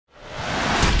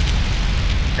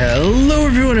Hello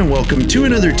everyone and welcome to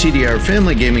another TDR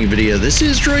family gaming video. This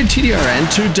is DroydTDR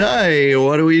and today,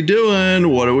 what are we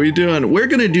doing? We're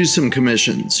gonna do some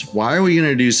commissions. Why are we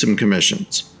gonna do some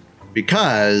commissions?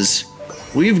 Because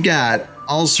we've got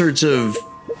all sorts of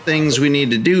things we need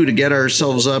to do to get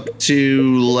ourselves up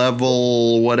to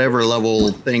level, whatever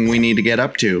level thing we need to get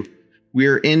up to.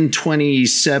 We're in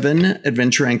 27,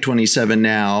 adventure rank 27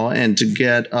 now, and to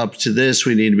get up to this,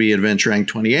 we need to be adventure rank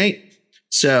 28.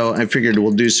 So I figured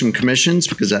we'll do some commissions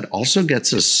because that also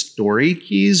gets us story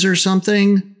keys or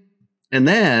something. And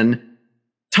then,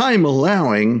 time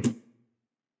allowing,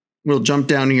 we'll jump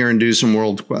down here and do some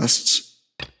world quests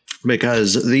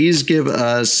because these give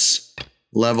us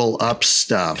level up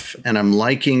stuff. And I'm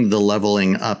liking the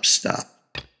leveling up stuff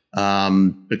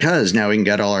because now we can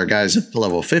get all our guys up to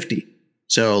level 50.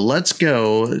 So let's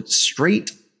go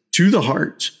straight to the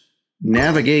heart,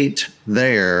 navigate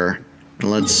there. And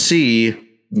let's see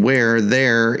where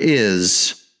there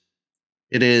is.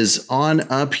 It is on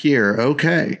up here.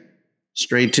 Okay.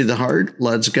 Straight to the heart.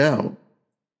 Let's go.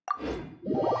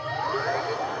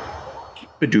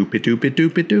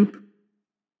 Ba-doop-a-doop-a-doop-a-doop.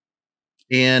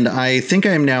 And I think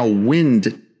I'm now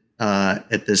wind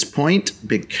at this point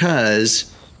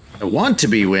because I want to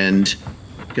be wind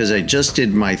because I just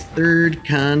did my third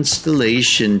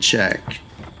constellation check.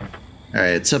 All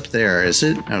right, it's up there, is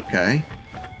it? Okay.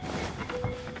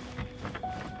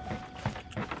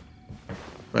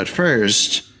 But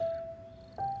first,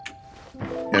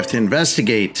 we have to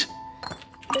investigate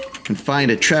and find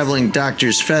a traveling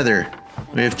doctor's feather.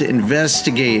 We have to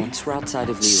investigate, Once we're outside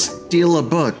of Liyue, steal a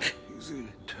book.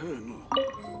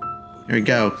 Here we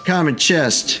go. Common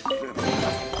chest.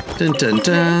 Dun dun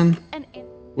dun.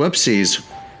 Whoopsies.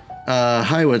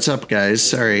 Hi, what's up, guys?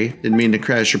 Sorry, didn't mean to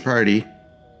crash your party.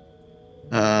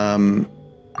 Are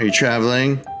you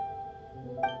traveling?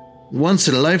 Once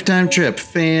in a lifetime trip.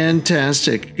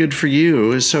 Fantastic. Good for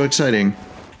you. It's so exciting.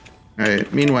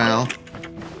 Alright, meanwhile.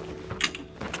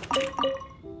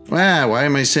 Wow, why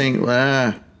am I saying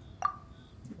wow?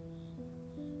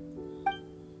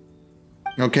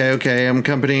 Okay, I'm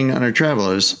accompanying on our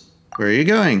travelers. Where are you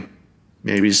going?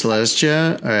 Maybe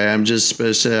Celestia? Alright, I'm just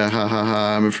supposed to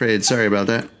I'm afraid. Sorry about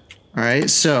that. Alright,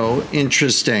 so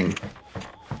interesting.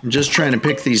 I'm just trying to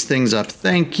pick these things up.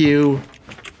 Thank you.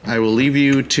 I will leave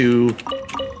you to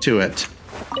it.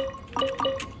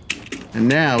 And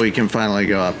now we can finally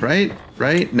go up, right?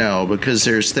 Right? No, because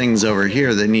there's things over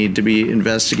here that need to be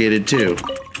investigated too.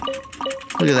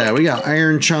 Look at that. We got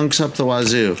iron chunks up the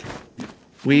wazoo.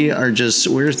 We are just,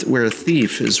 we're a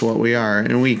thief is what we are.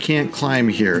 And we can't climb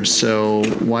here. So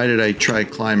why did I try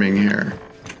climbing here?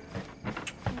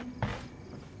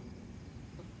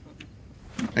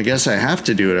 I guess I have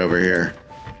to do it over here.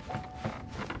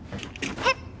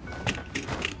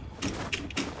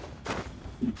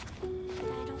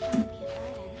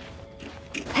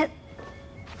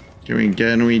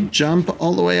 Can we jump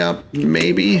all the way up?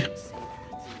 Maybe.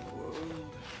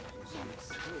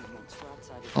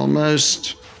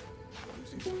 Almost.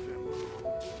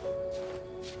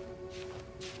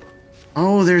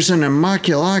 Oh, there's an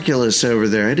homunculus over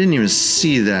there. I didn't even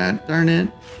see that. Darn it.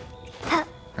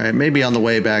 Alright, maybe on the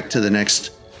way back to the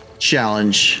next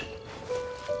challenge.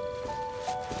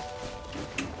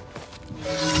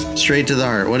 Straight to the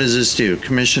heart. What does this do?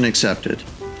 Commission accepted.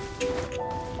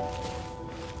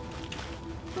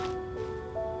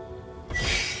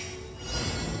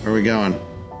 Where are we going?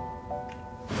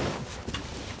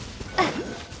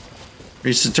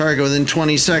 Reach the target within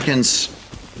 20 seconds.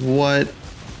 What?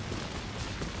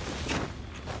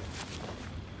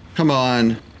 Come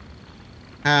on.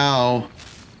 How?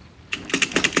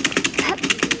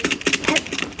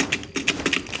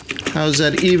 How's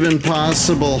that even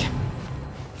possible?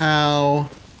 How?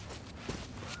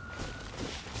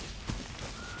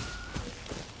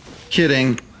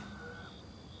 Kidding.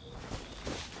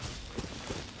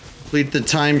 Complete the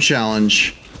time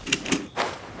challenge.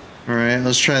 Alright,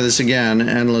 let's try this again,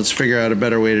 and let's figure out a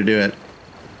better way to do it.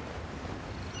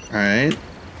 Alright.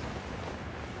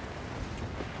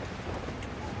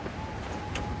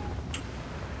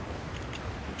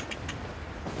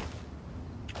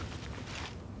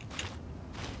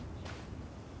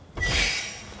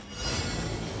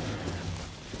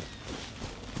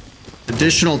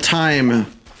 Additional time.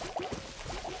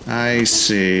 I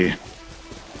see.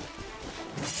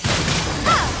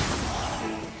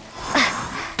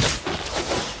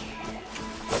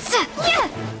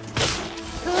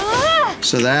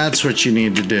 So that's what you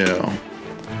need to do.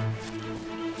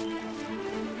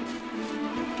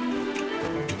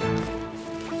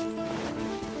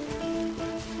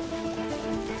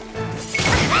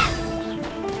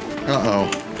 Uh-oh.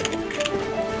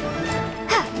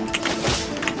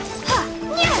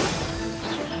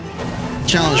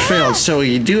 Challenge failed, so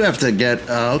you do have to get...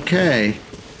 okay.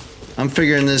 I'm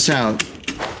figuring this out.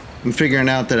 I'm figuring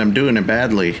out that I'm doing it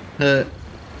badly. I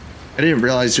didn't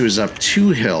realize it was up 2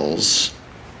 hills.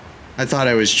 I thought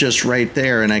I was just right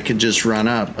there and I could just run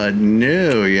up, but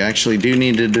no, you actually do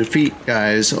need to defeat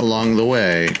guys along the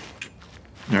way.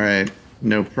 Alright,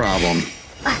 no problem.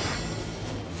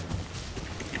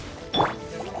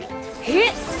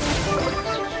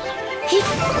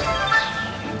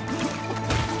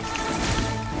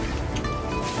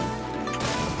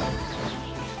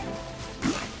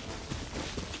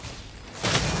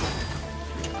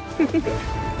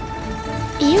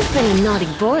 You've been a naughty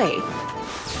boy.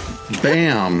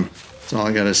 Bam! That's all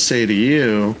I gotta say to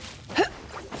you.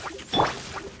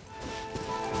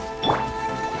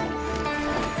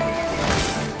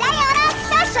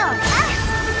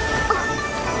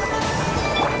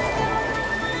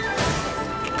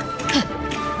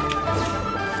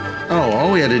 Oh,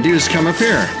 all we had to do is come up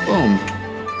here. Boom.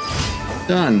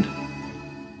 Done.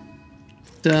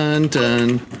 Dun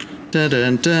dun dun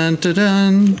dun dun dun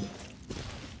dun.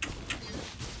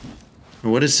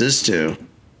 What does this do?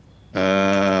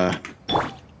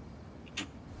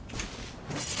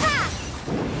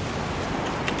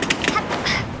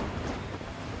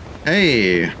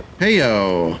 Hey,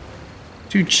 heyo.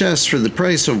 2 chests for the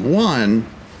price of 1.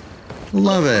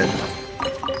 Love it.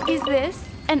 Is this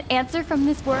an answer from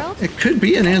this world? It could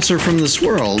be an answer from this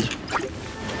world.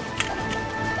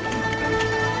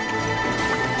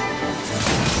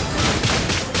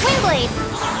 Windblade!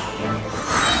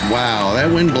 Wow, that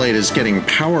Windblade is getting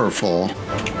powerful.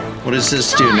 What does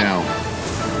this do now?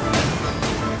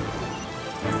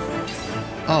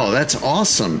 Oh, that's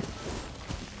awesome.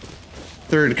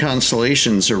 3rd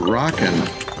constellations are rocking.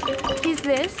 Is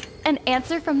this an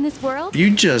answer from this world? You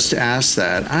just asked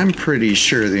that. I'm pretty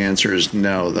sure the answer is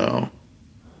no, though.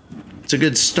 It's a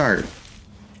good start.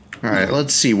 All right,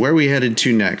 let's see. Where are we headed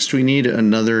to next? We need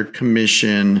another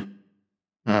commission.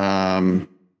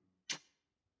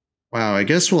 Wow, I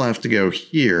guess we'll have to go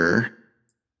here.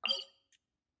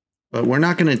 But we're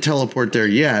not going to teleport there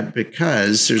yet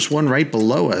because there's one right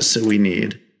below us that we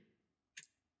need.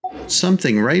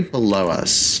 Something right below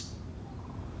us.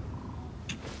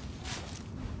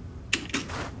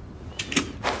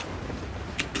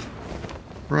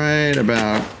 Right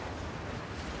about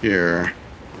here.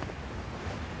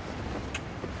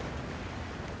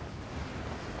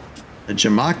 A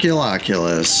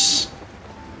Gemoculaculus.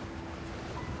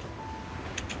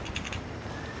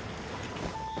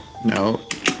 No.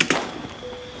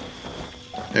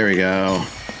 There we go.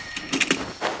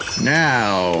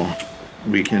 Now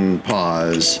we can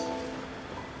pause.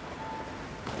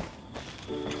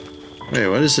 Wait,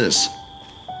 what is this?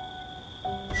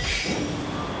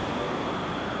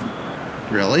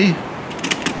 Really?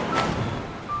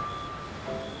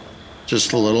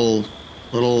 Just a little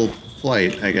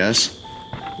flight, I guess.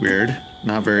 Weird.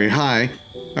 Not very high.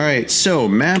 All right, so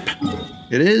map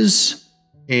it is.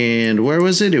 And where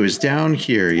was it? It was down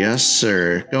here. Yes,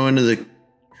 sir. Going to the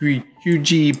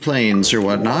QG plains or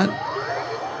whatnot.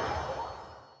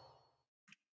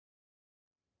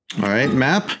 All right,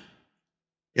 map.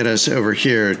 Get us over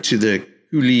here to the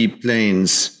Kuli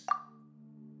plains.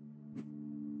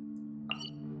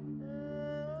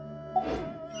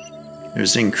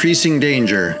 There's increasing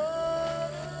danger.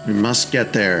 We must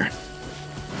get there.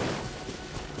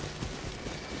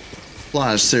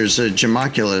 Plus, there's a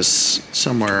Gemoculus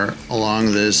somewhere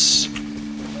along this.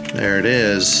 There it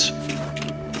is.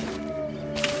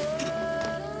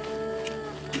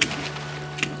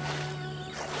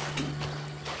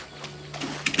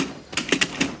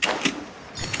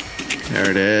 There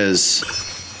it is.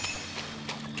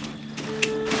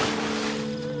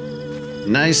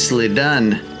 Nicely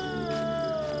done.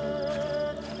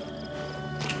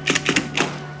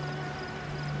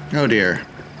 Oh dear.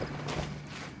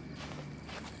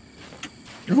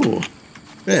 Oh,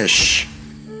 fish.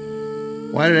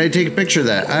 Why did I take a picture of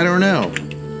that? I don't know.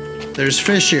 There's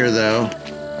fish here though.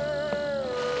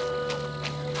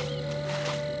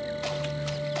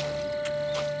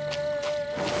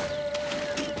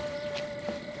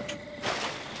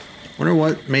 Wonder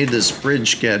what made this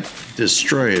bridge get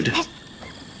destroyed.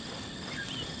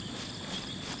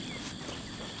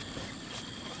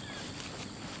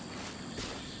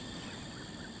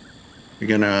 We're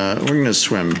gonna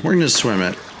swim. We're gonna swim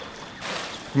it.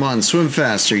 Come on, swim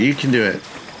faster. You can do it.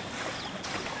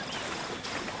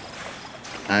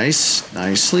 Nice.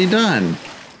 Nicely done.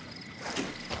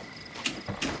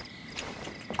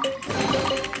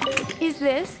 Is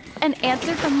this an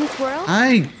answer from this world?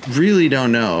 I really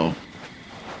don't know.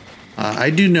 I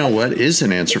do know what is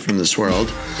an answer from this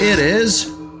world. It is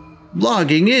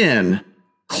Logging in.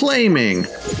 Claiming.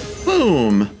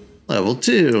 Boom. Level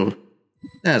 2.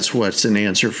 That's what's an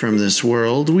answer from this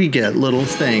world. We get little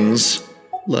things.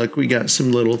 Look, we got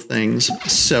some little things.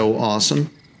 So awesome.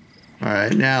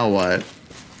 Alright, now what?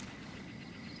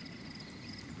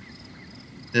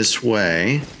 This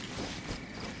way.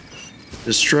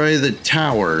 Destroy the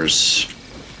towers.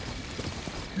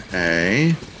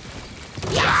 Okay.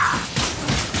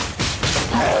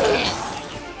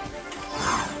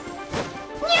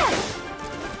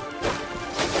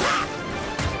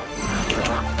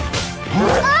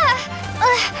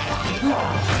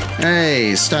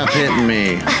 Hey, stop hitting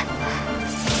me.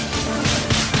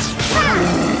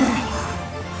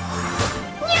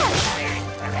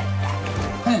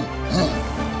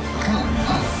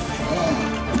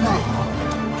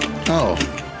 Oh,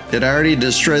 did I already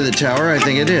destroy the tower? I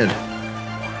think I did.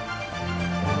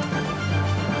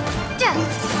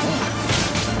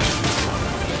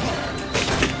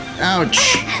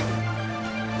 Ouch.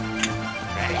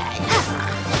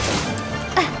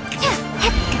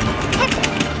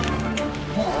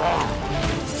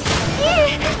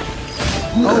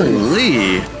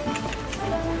 Holy.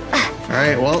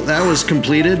 Alright, well, that was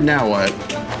completed. Now what?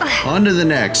 On to the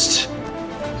next.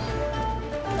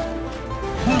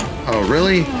 Oh,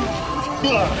 really?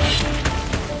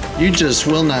 You just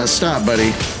will not stop,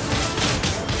 buddy.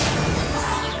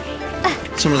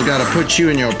 Someone's got to put you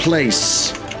in your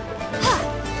place.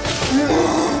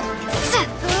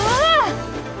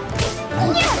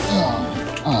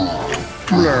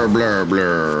 Blur, blur,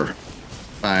 blur.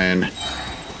 Fine.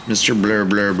 Mr. Blur,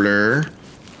 blur, blur.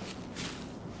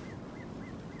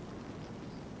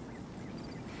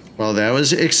 Well, that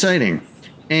was exciting.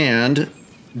 And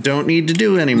don't need to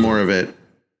do any more of it.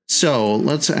 So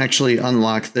let's actually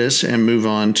unlock this and move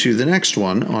on to the next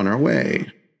one on our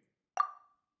way.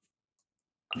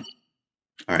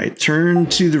 All right, turn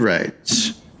to the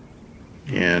right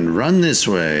and run this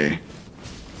way.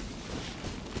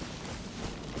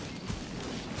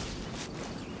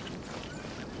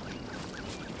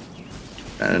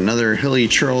 Got another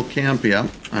Hilichurl camp, yep,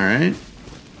 all right.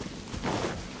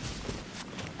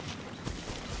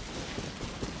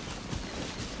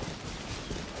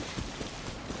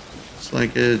 Looks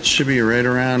like it should be right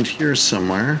around here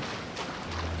somewhere.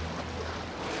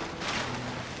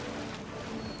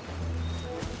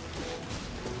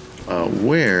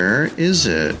 Where is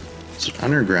it? Is it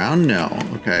underground? No.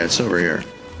 Okay, it's over here.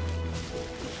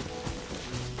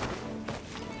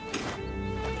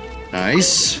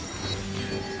 Nice.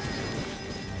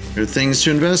 There are things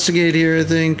to investigate here, I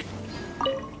think.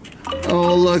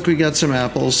 Oh, look, we got some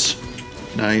apples.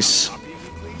 Nice.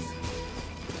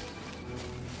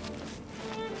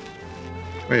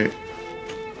 Wait.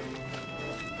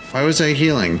 Why was I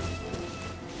healing?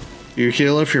 Do you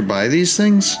heal if you buy these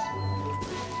things?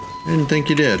 I didn't think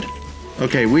you did.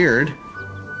 Okay, weird.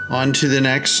 On to the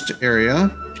next area.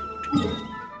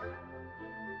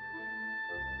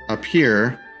 Up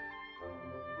here.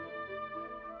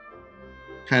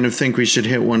 Kind of think we should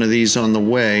hit one of these on the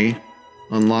way.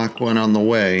 Unlock one on the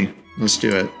way. Let's do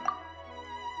it.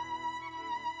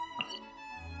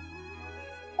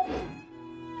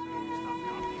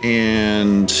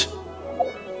 And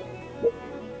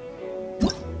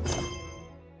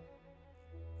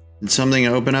did something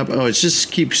open up? Oh, it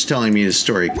just keeps telling me the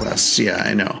story quests. Yeah,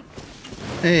 I know.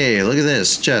 Hey, look at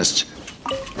this chest.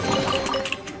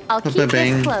 I'll keep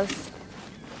this close.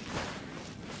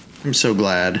 I'm so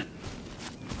glad.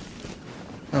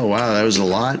 Oh wow, that was a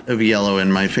lot of yellow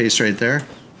in my face right there.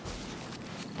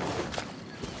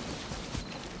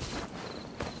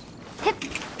 Hip.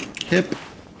 Hip.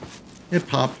 Hip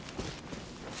hop.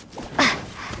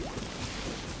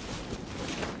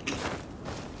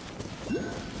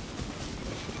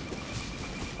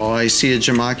 Oh, I see a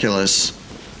Jamoculus.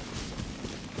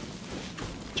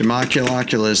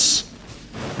 Jamoculoculus.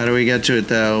 How do we get to it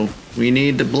though? We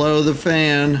need to blow the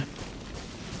fan.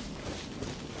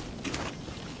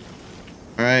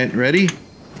 Alright, ready?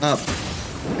 Up.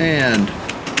 And.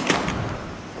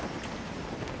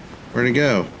 Where'd it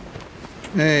go?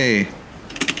 Hey.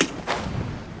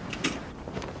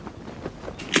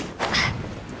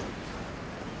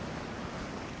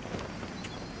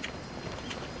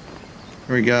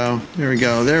 There we go. There we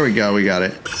go. There we go. We got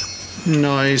it.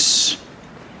 Nice.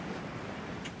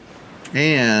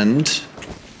 And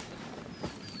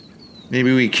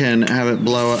maybe we can have it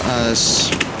blow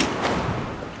us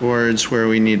towards where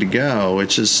we need to go,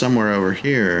 which is somewhere over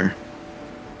here.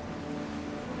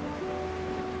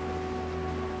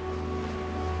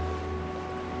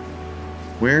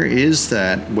 Where is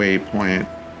that waypoint?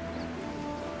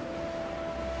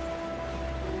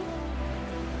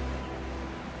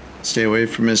 Stay away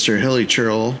from Mr.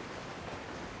 Hilichurl.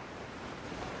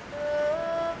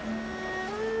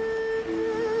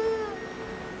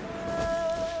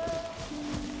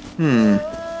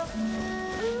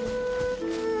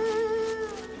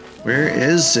 Where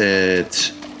is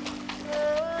it?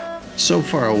 So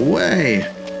far away.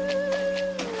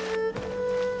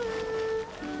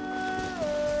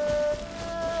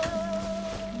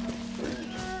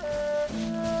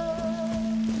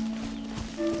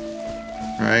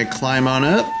 All right, climb on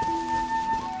up.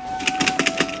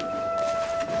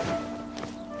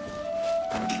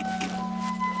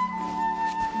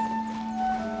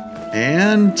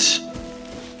 And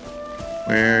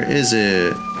where is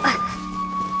it?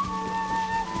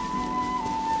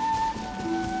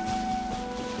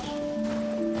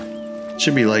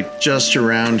 Should be like just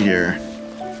around here.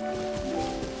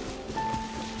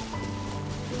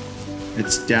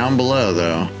 It's down below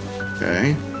though.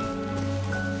 Okay.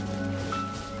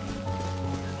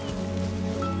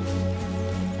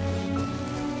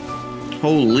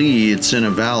 Holy, it's in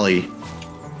a valley.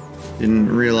 Didn't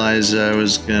realize I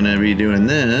was gonna be doing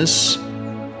this.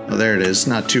 Oh, there it is,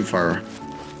 not too far.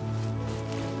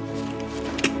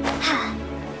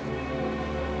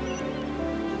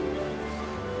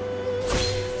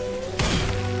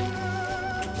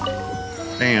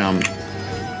 Bam.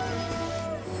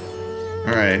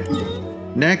 All right.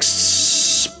 Next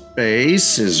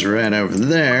space is right over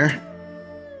there.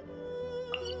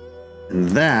 And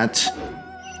that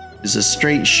is a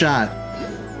straight shot.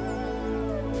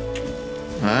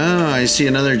 Oh, I see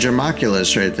another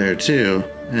Germoculus right there too.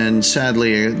 And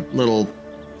sadly a little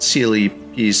Sealy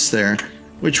piece there,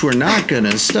 which we're not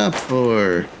gonna stop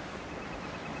for.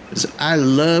 Because I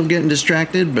love getting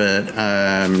distracted, but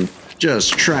I'm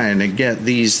just trying to get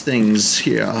these things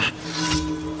here.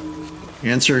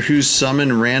 Answer who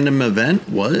summoned random event?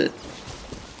 What?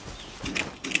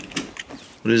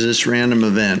 What is this random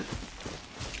event?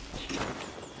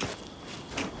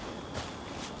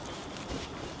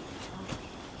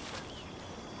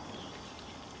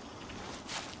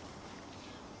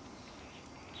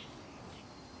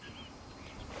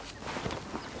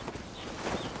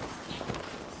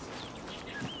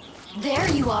 There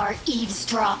you are,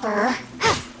 eavesdropper.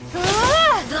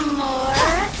 The more,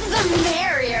 the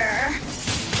merrier.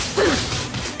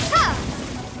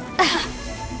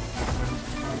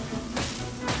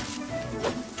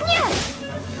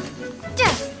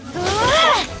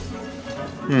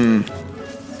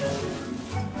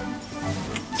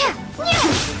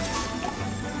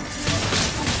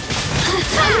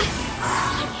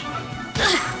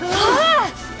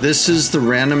 This is the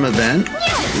random event?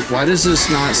 Why does this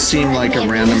not seem like a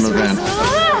random event?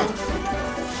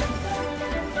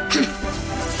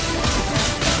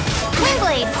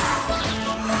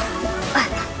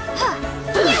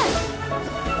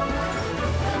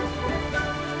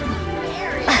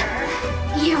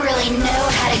 You really know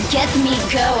how to get me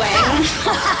going.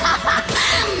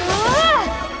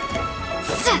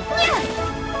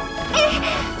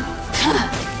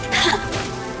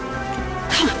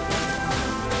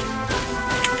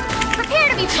 Prepare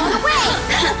to be blown away!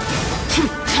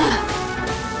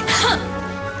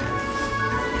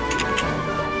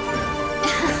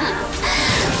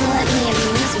 Let me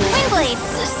amuse Windblade!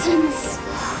 Existence.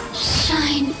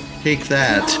 Shine. Take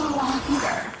that. No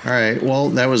longer. Alright, well,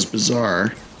 that was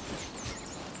bizarre.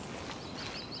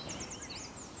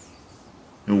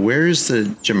 And where is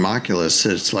the Germoculus?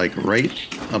 It's like right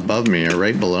above me or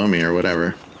right below me or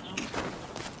whatever.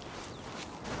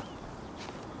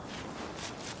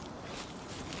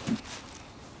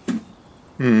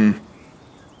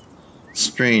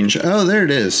 Strange. Oh, there it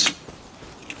is.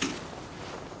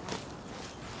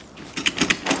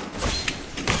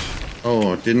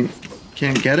 Oh,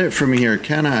 can't get it from here,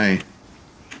 can I?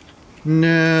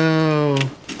 No.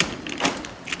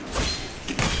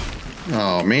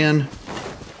 Oh, man.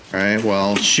 Alright,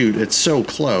 well, shoot, it's so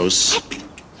close.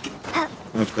 I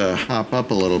have to hop up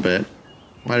a little bit.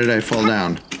 Why did I fall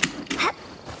down?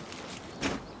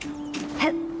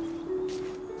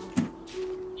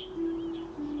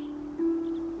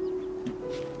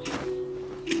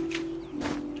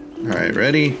 Alright,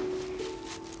 ready?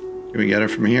 Can we get it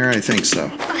from here? I think so.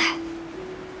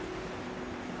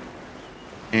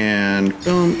 And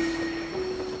boom.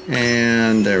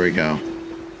 And there we go.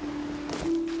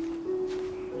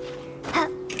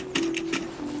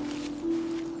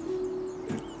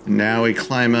 Now we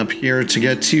climb up here to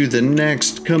get to the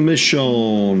next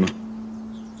commission.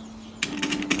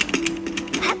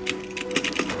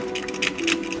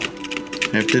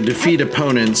 I have to defeat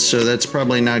opponents, so that's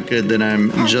probably not good that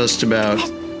I'm just about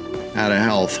out of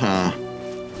health, huh?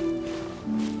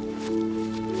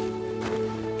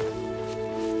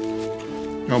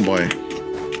 Oh boy.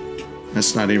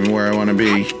 That's not even where I want to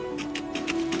be.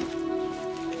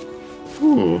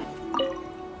 Ooh.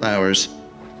 Flowers.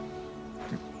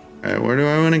 Alright, where do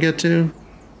I want to get to?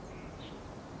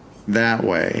 That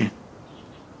way.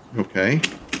 Okay.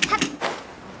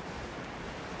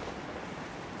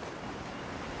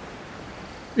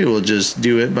 We will just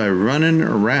do it by running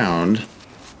around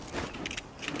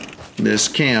this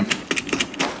camp.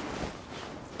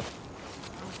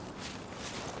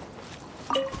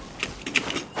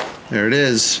 There it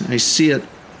is. I see it.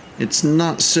 It's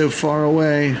not so far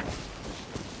away.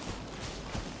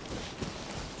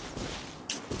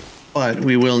 But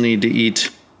we will need to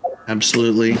eat.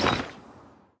 Absolutely.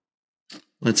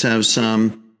 Let's have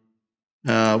some.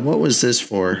 What was this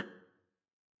for?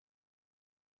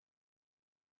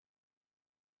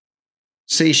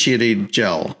 Satiated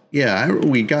gel. Yeah,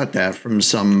 we got that from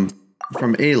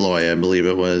Aloy, I believe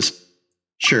it was.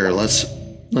 Sure, let's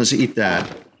eat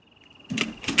that.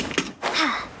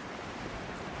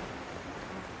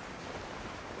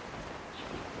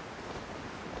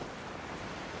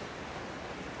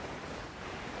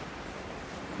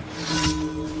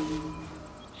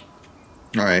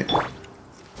 All right. Out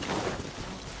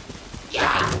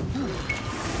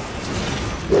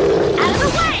of the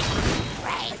way!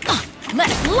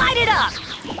 Let's light it up!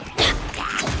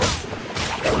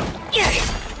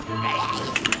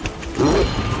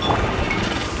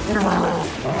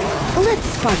 Let's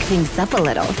spark things up a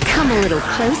little. Come a little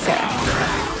closer.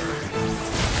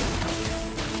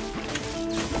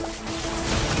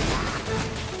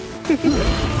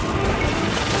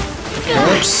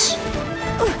 Oops.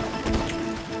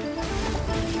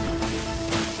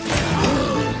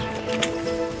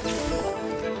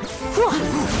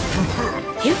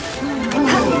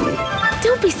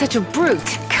 Don't be such a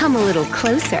brute. Come a little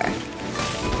closer.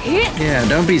 Yeah,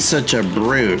 don't be such a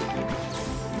brute.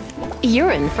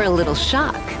 You're in for a little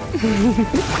shock.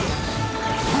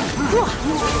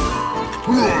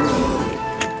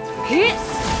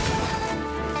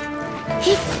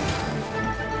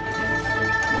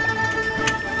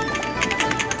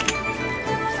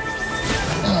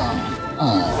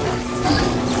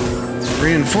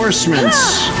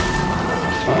 Reinforcements.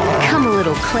 Come a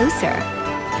little closer.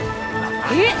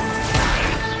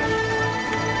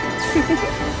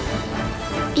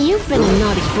 You've been a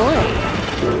naughty boy.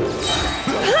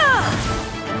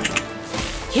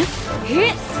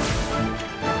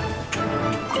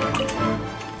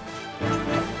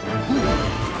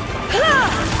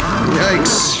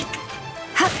 Yikes.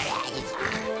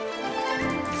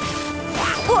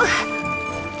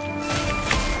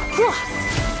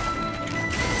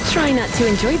 Try not to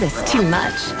enjoy this too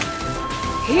much.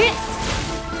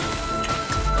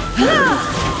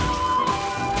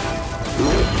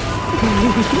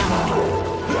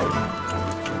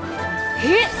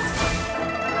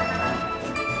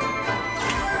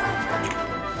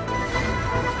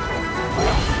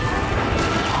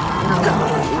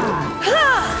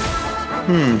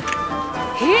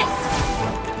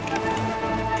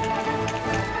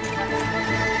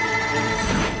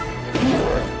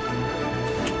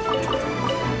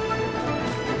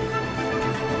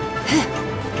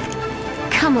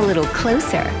 Come a little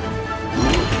closer.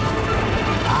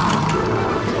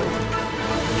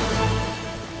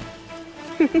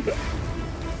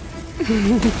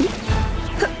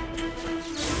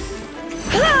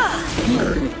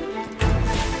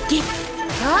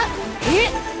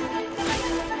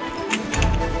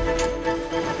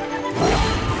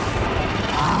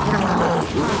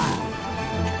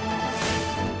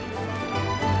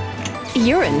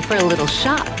 You're in for a little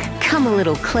shock. Come a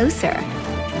little closer.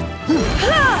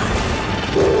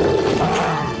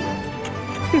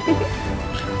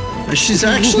 She's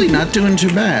actually not doing too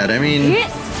bad. I mean,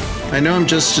 I know I'm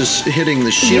just hitting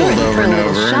the shield over and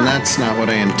over, and that's not what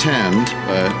I intend,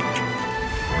 but...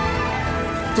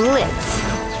 Blitz.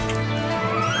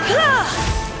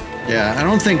 Yeah, I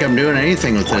don't think I'm doing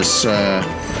anything with this,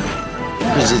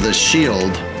 because of the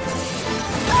shield.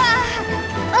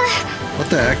 What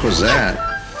the heck was that?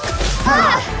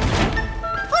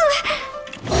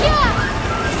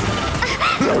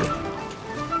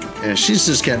 Yeah, she's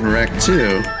just getting wrecked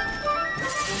too.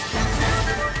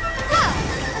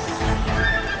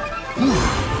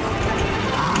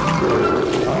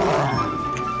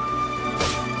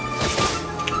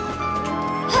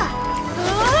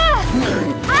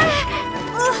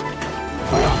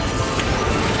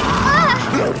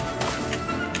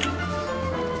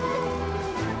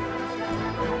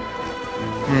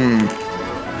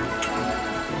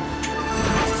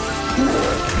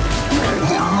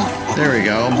 There we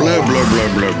go. Blah, blah, blah,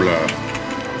 blah, blah.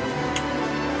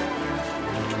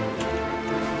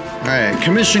 Alright,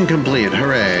 commission complete.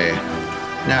 Hooray.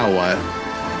 Now what?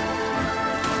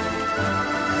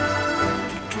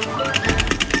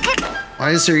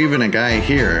 Why is there even a guy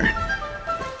here?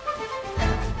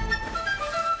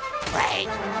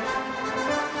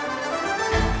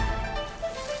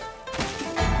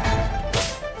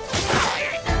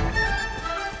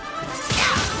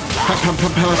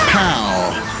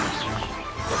 Pow!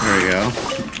 There we go.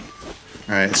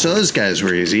 Alright, so those guys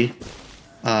were easy.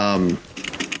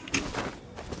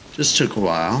 Just took a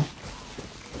while.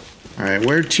 Alright,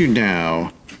 where to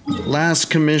now? Last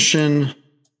commission.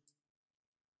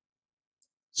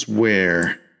 It's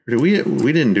where? We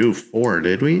didn't do 4,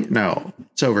 did we? No,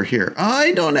 it's over here.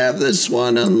 I don't have this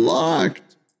one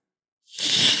unlocked.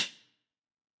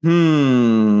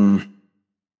 I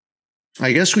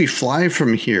guess we fly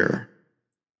from here.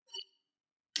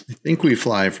 I think we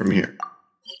fly from here.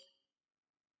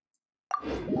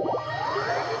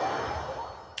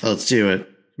 Let's do it.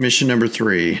 Mission number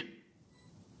 3.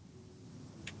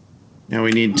 Now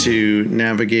we need to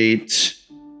navigate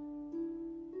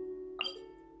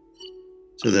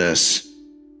to this.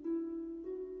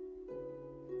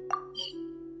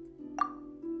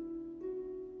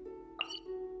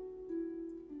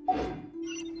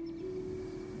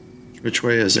 Which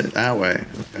way is it? That way.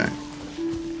 Okay.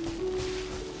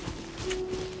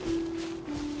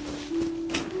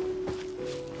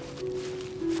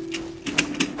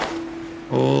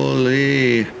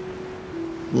 Holy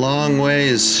long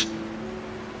ways.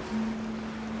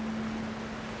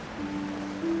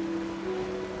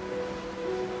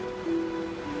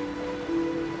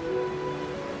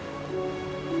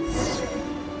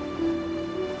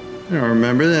 I don't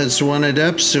remember. That's one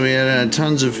adept, so we had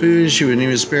tons of food. She wouldn't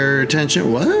even spare her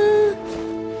attention. What?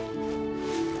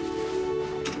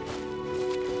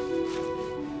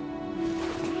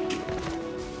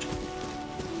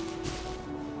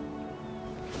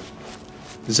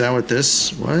 Is that what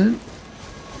this? What?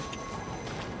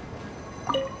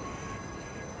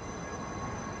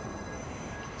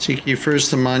 Seek you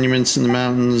first the monuments in the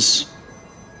mountains.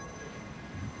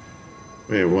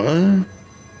 Wait, what?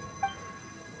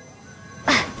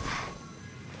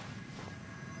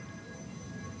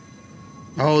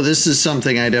 Oh, this is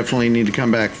something I definitely need to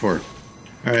come back for.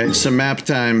 All right, so map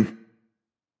time.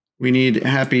 We need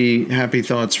happy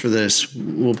thoughts for this.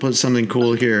 We'll put something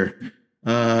cool here.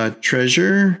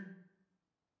 Treasure.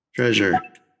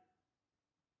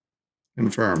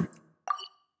 Confirm.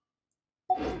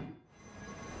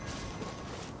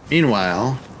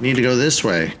 Meanwhile, need to go this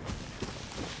way.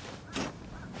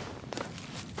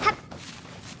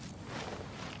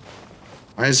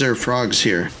 Why is there frogs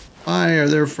here? Why are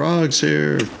there frogs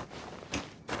here?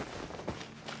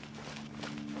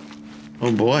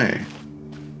 Oh boy.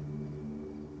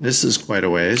 This is quite a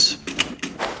ways.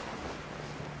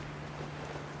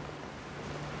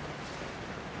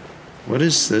 What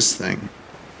is this thing?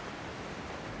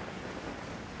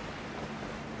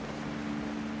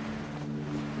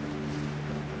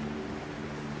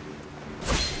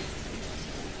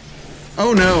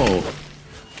 Oh no!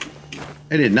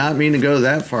 I did not mean to go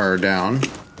that far down.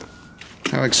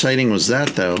 How exciting was that,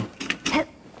 though?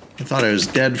 I thought I was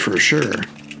dead for sure.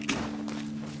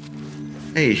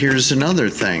 Hey, here's another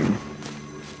thing.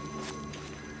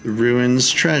 The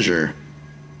ruins treasure.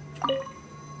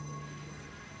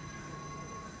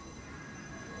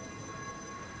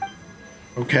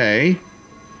 Okay.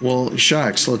 Well,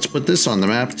 shucks, let's put this on the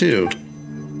map, too.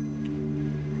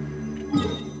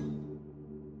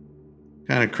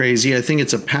 Kind of crazy. I think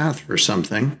it's a path for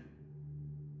something.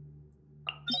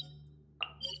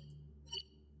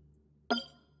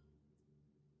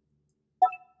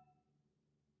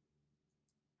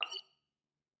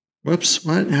 Whoops,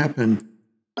 what happened?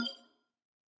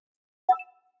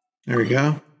 There we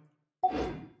go.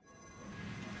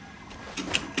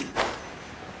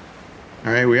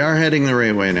 Alright, we are heading the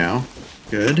right way now.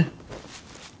 Good.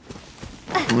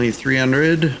 Only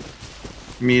 300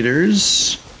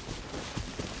 meters.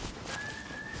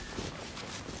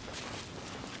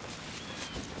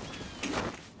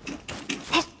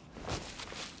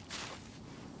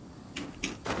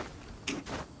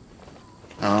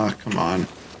 Oh, come on.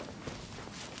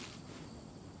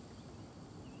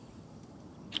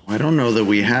 I don't know that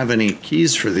we have any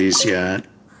keys for these yet.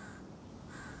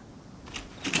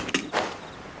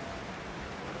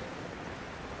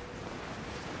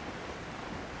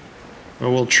 But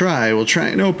we'll try. We'll try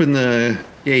and open the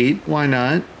gate. Why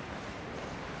not?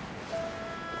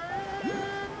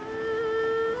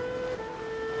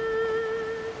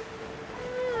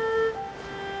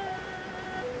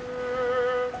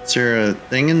 Is there a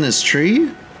thing in this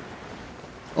tree?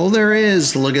 Oh, there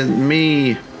is. Look at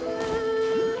me.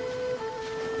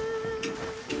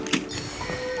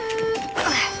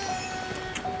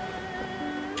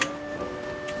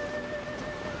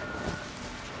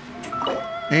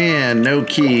 And no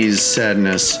keys,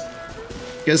 sadness.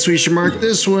 Guess we should mark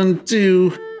this one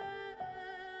too.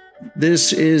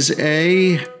 This is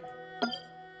a,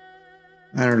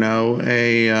 I don't know,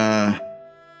 a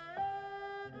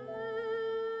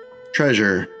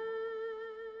treasure.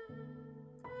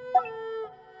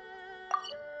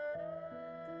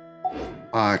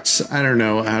 Box. I don't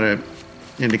know how to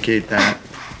indicate that.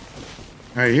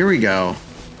 All right, here we go.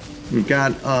 We've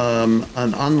got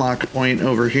an unlock point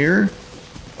over here,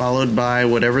 followed by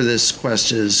whatever this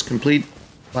quest is. Complete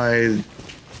by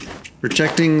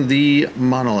protecting the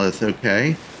monolith.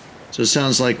 Okay. So it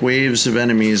sounds like waves of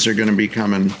enemies are going to be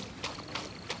coming.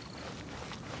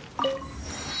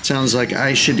 Sounds like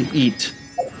I should eat.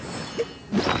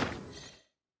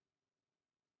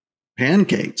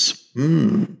 Pancakes.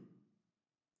 Mmm.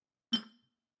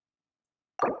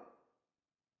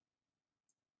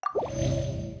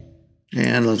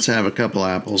 And let's have a couple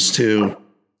apples too.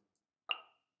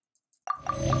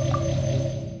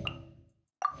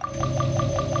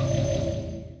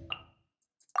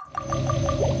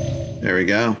 There we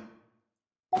go.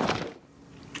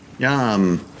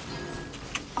 Yum.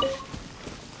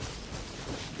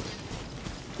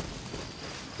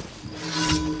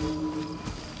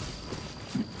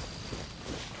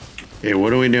 Okay,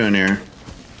 what are we doing here?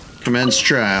 Commence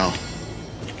trial.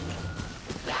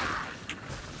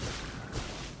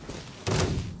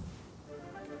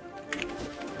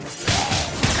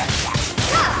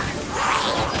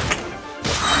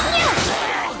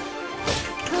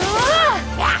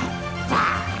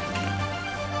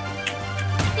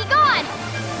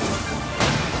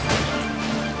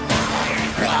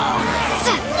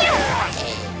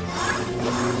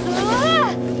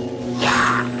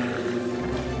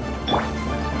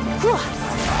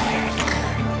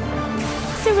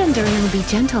 Surrendering will be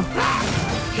gentle.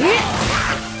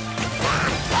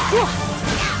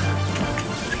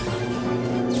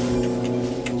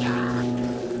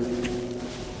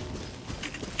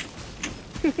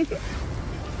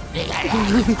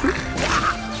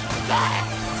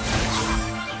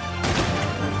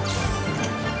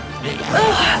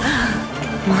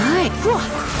 My.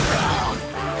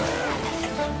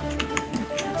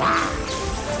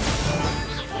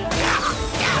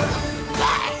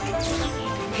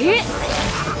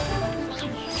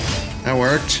 That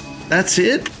worked. That's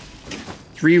it?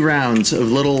 3 rounds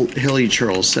of little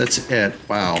hilichurls. That's it.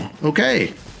 Wow.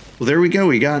 Okay. Well, there we go.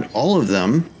 We got all of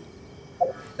them.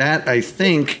 That, I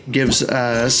think, gives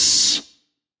us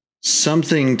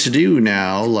something to do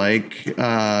now, like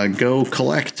go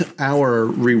collect our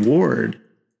reward.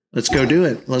 Let's go do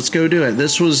it. Let's go do it.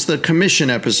 This was the commission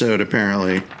episode,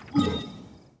 apparently.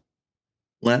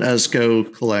 Let us go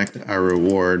collect our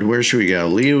reward. Where should we go?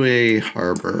 Liyue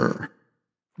Harbor.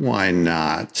 Why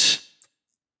not?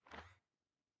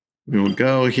 We will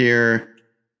go here,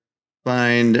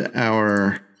 find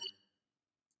our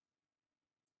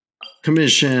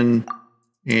commission,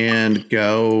 and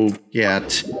go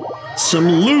get some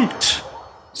loot.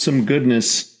 Some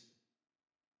goodness.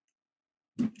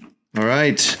 All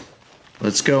right.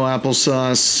 Let's go,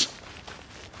 applesauce.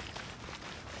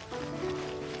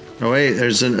 Oh wait,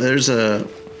 there's a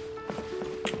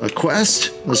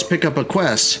quest? Let's pick up a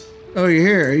quest. Oh, you're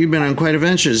here. You've been on quite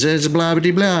adventures. It's blah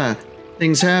blah blah.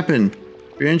 Things happen.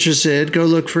 If you're interested, go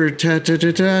look for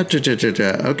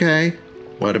ta-ta-ta-ta-ta-ta-ta. Okay.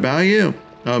 What about you?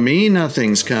 Oh, me?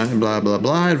 Nothing's kind. Blah blah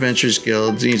blah. Adventures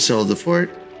Guild needs to hold the fort.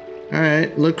 All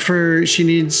right. Look for. She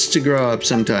needs to grow up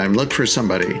sometime. Look for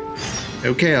somebody.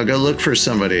 Okay, I'll go look for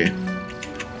somebody.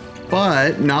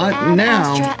 But not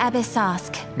now.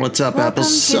 What's up,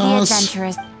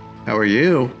 applesauce? How are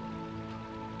you?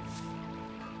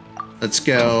 Let's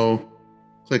go.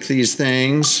 Click these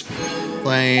things.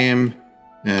 Claim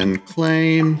and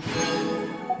claim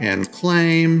and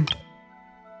claim.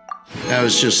 That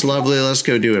was just lovely. Let's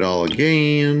go do it all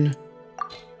again.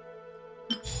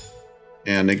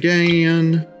 And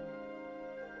again.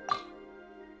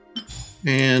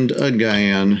 And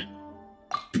again.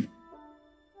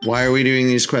 Why are we doing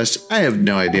these quests? I have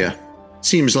no idea.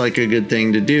 Seems like a good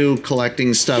thing to do,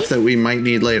 collecting stuff that we might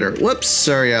need later. Whoops,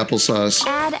 sorry, applesauce.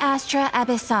 Ad Astra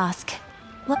Abyssosk.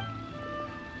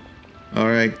 All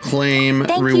right, claim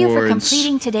Thank rewards. you for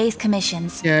completing today's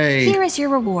commissions. Yay. Here is your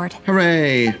reward.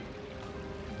 Hooray. All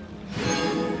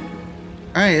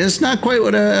right, it's not quite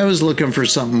what I was looking for,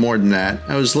 something more than that.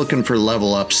 I was looking for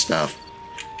level up stuff.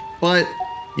 But,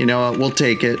 you know what, we'll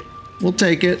take it. We'll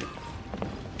take it.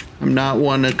 I'm not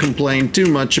one to complain too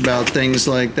much about things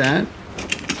like that.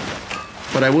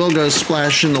 But I will go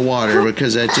splash in the water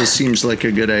because that just seems like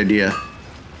a good idea.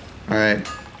 All right.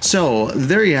 So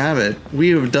there you have it.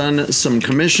 We have done some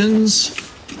commissions.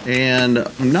 And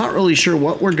I'm not really sure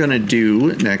what we're going to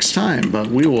do next time, but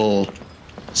we will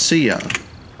see ya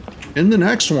in the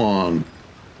next one.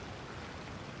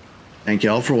 Thank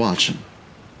y'all for watching.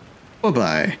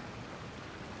 Bye-bye.